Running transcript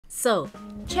So,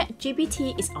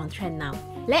 Chatgpt is on trend now.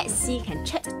 Let's see can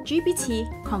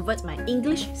Chatgpt convert my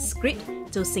English script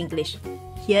to Singlish.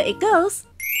 Here it goes!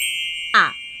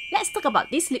 Let's talk about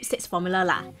this lipstick's formula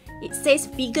lah. It says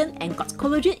vegan and got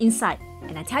collagen inside.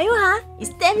 And I tell you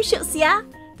it's damn shoots yeah!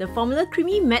 The formula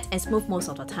creamy, matte and smooth most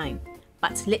of the time.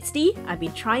 But lately, I've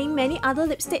been trying many other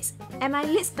lipsticks and my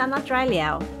lips gonna dry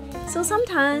liao. So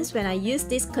sometimes when I use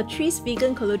these Catrice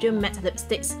vegan collagen matte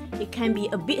lipsticks, it can be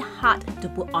a bit hard to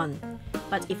put on.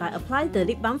 But if I apply the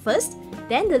lip balm first,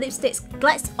 then the lipstick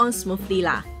glides on smoothly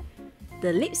lah.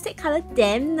 The lipstick color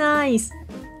damn nice!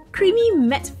 Creamy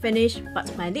matte finish, but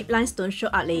my lip lines don't show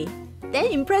up leh.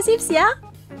 Damn impressive yeah!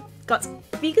 Got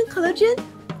vegan collagen,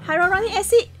 hyaluronic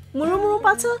acid, muru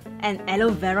butter and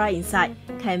aloe vera inside.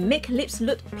 Can make lips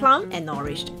look plump and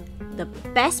nourished. The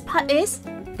best part is,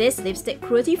 this lipstick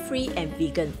cruelty free and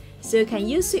vegan, so you can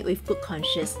use it with good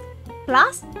conscience.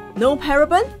 Plus, no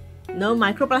paraben, no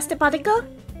microplastic particle,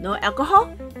 no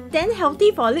alcohol, then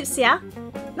healthy for lips yeah.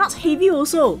 Not heavy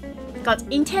also. Got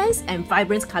intense and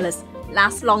vibrant colors,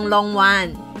 last long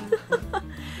one.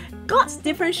 Got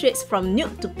different shades from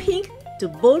nude to pink to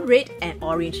bold red and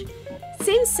orange.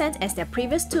 Same scent as their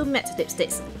previous two matte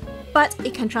lipsticks, but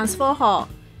it can transfer haul.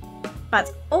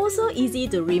 But also easy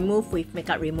to remove with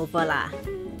makeup remover lah.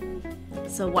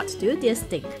 So what do you dears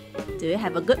think? Do you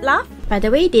have a good laugh? By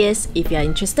the way dears, if you are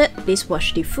interested, please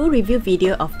watch the full review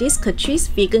video of this Catrice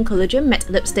vegan collagen matte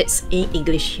lipsticks in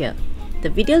English here. The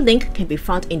video link can be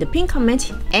found in the pinned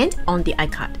comment and on the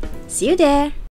iCard. See you there!